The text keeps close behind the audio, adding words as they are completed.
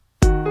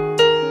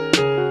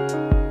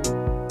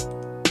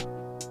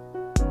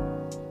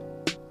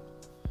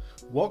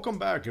Welcome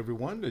back,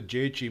 everyone, to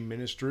JHE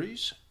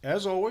Ministries.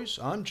 As always,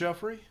 I'm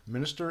Jeffrey,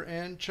 minister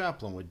and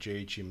chaplain with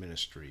JHE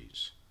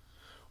Ministries.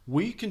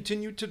 We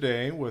continue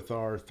today with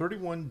our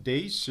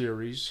 31-day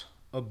series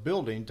of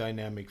building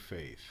dynamic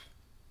faith.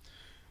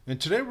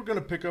 And today we're going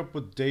to pick up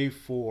with day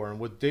 4. And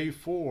with day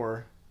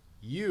 4,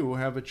 you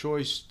have a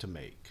choice to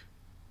make.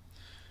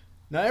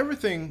 Now,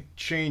 everything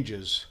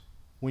changes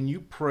when you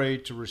pray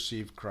to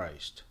receive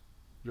Christ.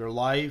 Your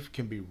life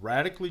can be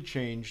radically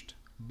changed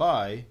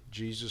by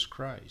Jesus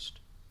Christ.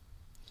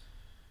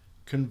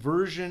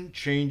 Conversion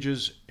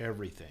changes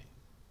everything.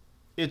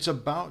 It's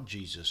about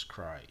Jesus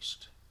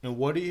Christ and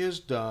what he has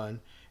done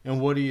and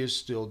what he is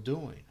still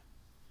doing.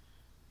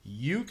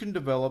 You can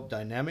develop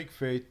dynamic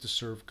faith to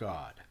serve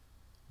God.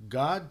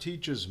 God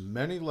teaches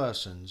many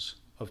lessons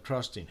of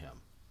trusting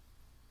him.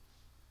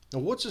 Now,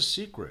 what's the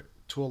secret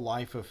to a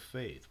life of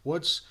faith?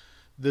 What's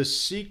the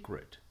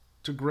secret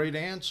to great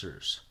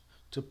answers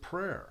to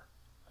prayer?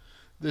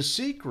 The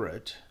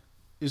secret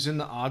is in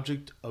the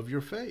object of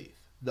your faith.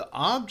 The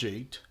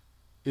object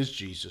is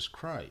Jesus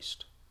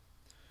Christ.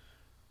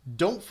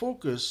 Don't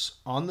focus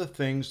on the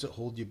things that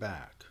hold you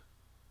back,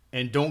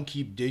 and don't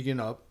keep digging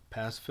up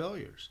past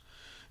failures.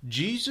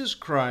 Jesus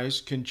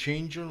Christ can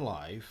change your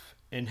life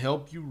and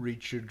help you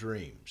reach your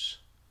dreams.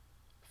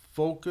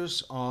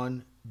 Focus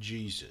on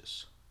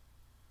Jesus.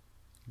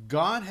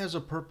 God has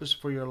a purpose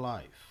for your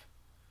life.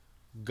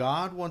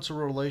 God wants a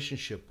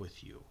relationship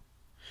with you.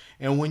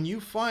 And when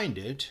you find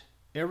it,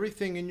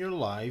 everything in your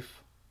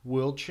life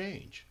will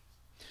change.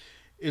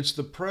 It's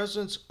the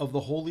presence of the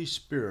Holy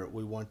Spirit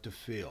we want to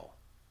feel.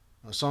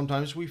 Now,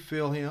 sometimes we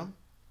feel him,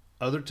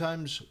 other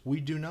times we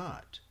do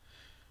not.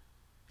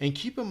 And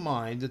keep in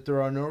mind that there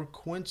are no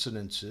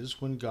coincidences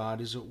when God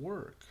is at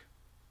work.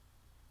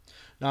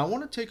 Now, I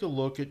want to take a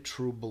look at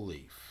true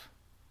belief.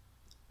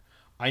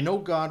 I know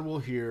God will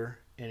hear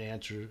and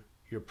answer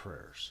your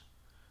prayers.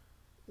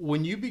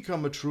 When you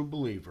become a true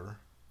believer,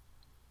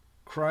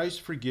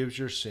 Christ forgives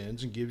your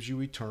sins and gives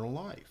you eternal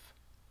life.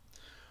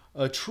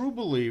 A true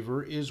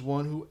believer is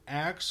one who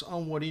acts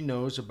on what he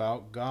knows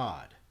about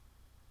God.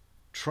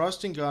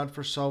 Trusting God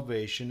for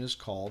salvation is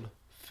called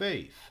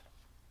faith.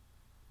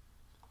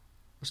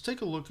 Let's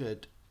take a look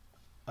at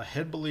a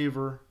head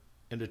believer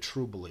and a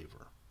true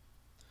believer.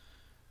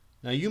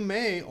 Now, you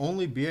may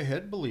only be a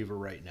head believer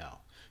right now.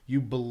 You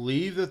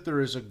believe that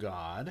there is a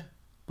God,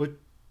 but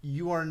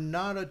you are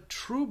not a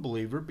true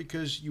believer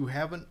because you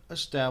haven't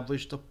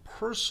established a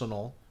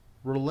personal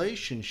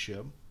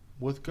relationship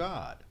with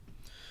God.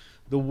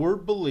 The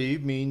word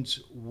believe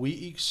means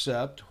we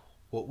accept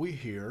what we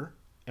hear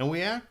and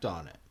we act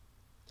on it.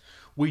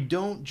 We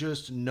don't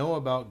just know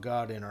about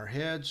God in our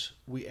heads,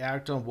 we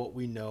act on what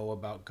we know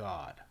about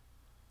God.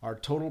 Our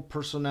total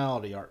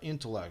personality, our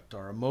intellect,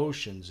 our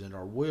emotions, and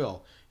our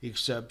will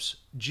accepts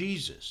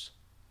Jesus.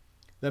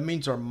 That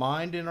means our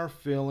mind and our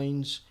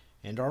feelings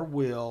and our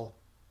will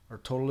are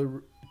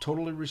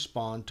totally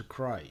respond to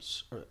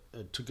Christ, or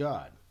to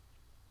God.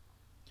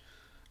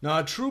 Now,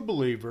 a true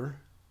believer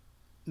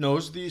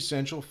knows the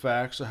essential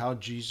facts of how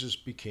Jesus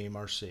became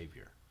our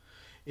Savior.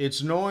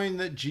 It's knowing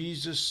that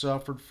Jesus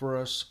suffered for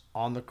us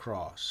on the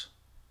cross,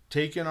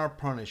 taken our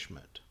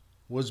punishment,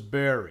 was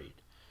buried,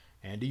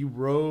 and he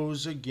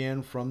rose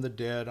again from the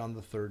dead on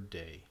the third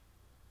day.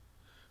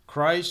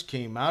 Christ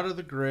came out of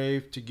the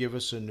grave to give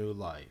us a new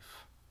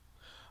life.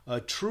 A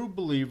true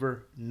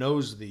believer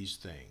knows these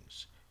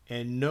things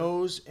and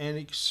knows and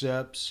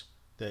accepts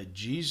that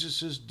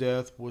Jesus'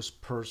 death was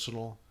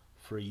personal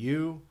for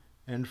you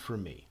and for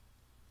me.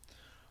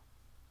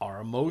 Our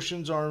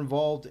emotions are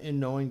involved in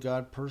knowing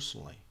God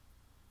personally.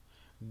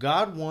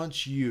 God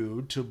wants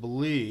you to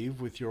believe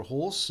with your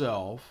whole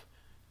self,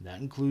 and that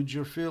includes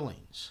your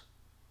feelings.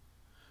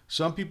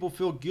 Some people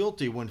feel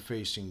guilty when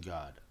facing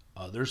God.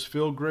 Others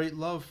feel great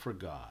love for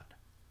God.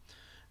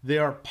 They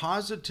are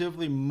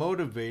positively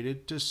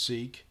motivated to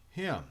seek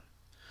him.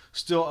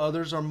 Still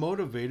others are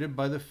motivated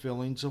by the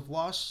feelings of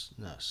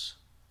lostness.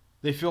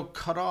 They feel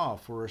cut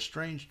off or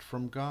estranged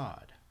from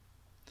God.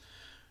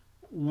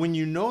 When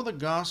you know the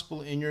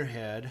gospel in your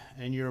head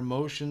and your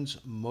emotions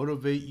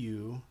motivate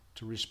you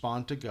to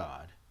respond to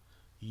God,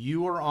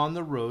 you are on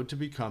the road to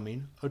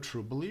becoming a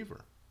true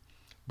believer.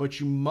 But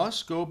you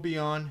must go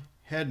beyond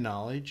head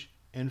knowledge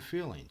and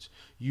feelings.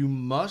 You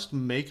must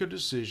make a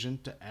decision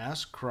to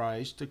ask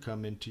Christ to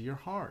come into your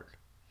heart.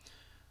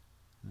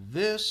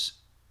 This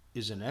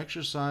is an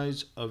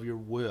exercise of your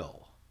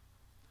will.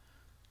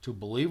 To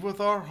believe with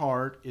our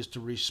heart is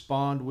to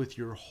respond with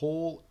your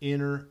whole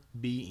inner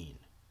being.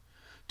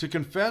 To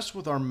confess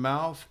with our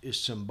mouth is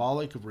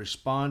symbolic of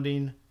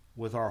responding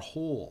with our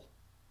whole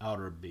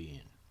outer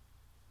being.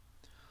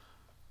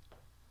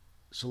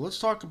 So let's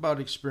talk about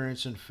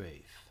experiencing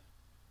faith.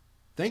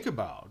 Think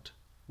about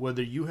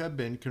whether you have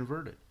been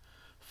converted.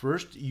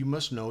 First, you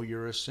must know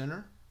you're a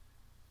sinner.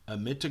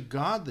 Admit to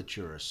God that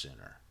you're a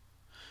sinner.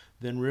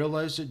 Then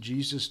realize that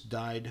Jesus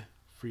died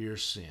for your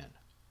sin.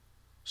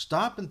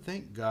 Stop and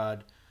thank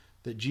God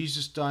that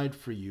Jesus died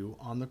for you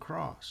on the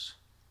cross.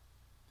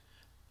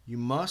 You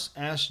must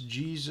ask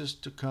Jesus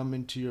to come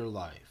into your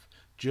life.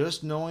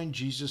 Just knowing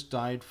Jesus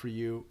died for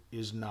you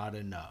is not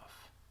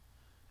enough.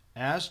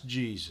 Ask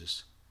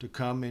Jesus to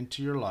come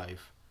into your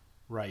life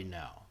right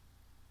now.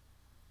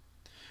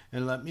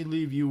 And let me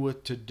leave you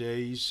with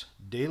today's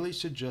daily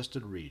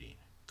suggested reading.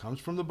 It comes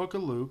from the book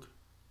of Luke,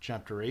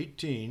 chapter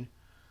 18,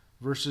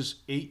 verses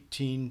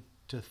 18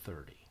 to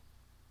 30.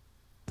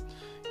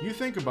 You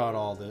think about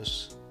all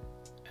this,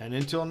 and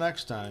until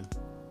next time,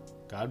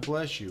 God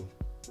bless you,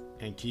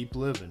 and keep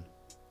living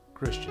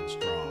Christian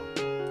strong.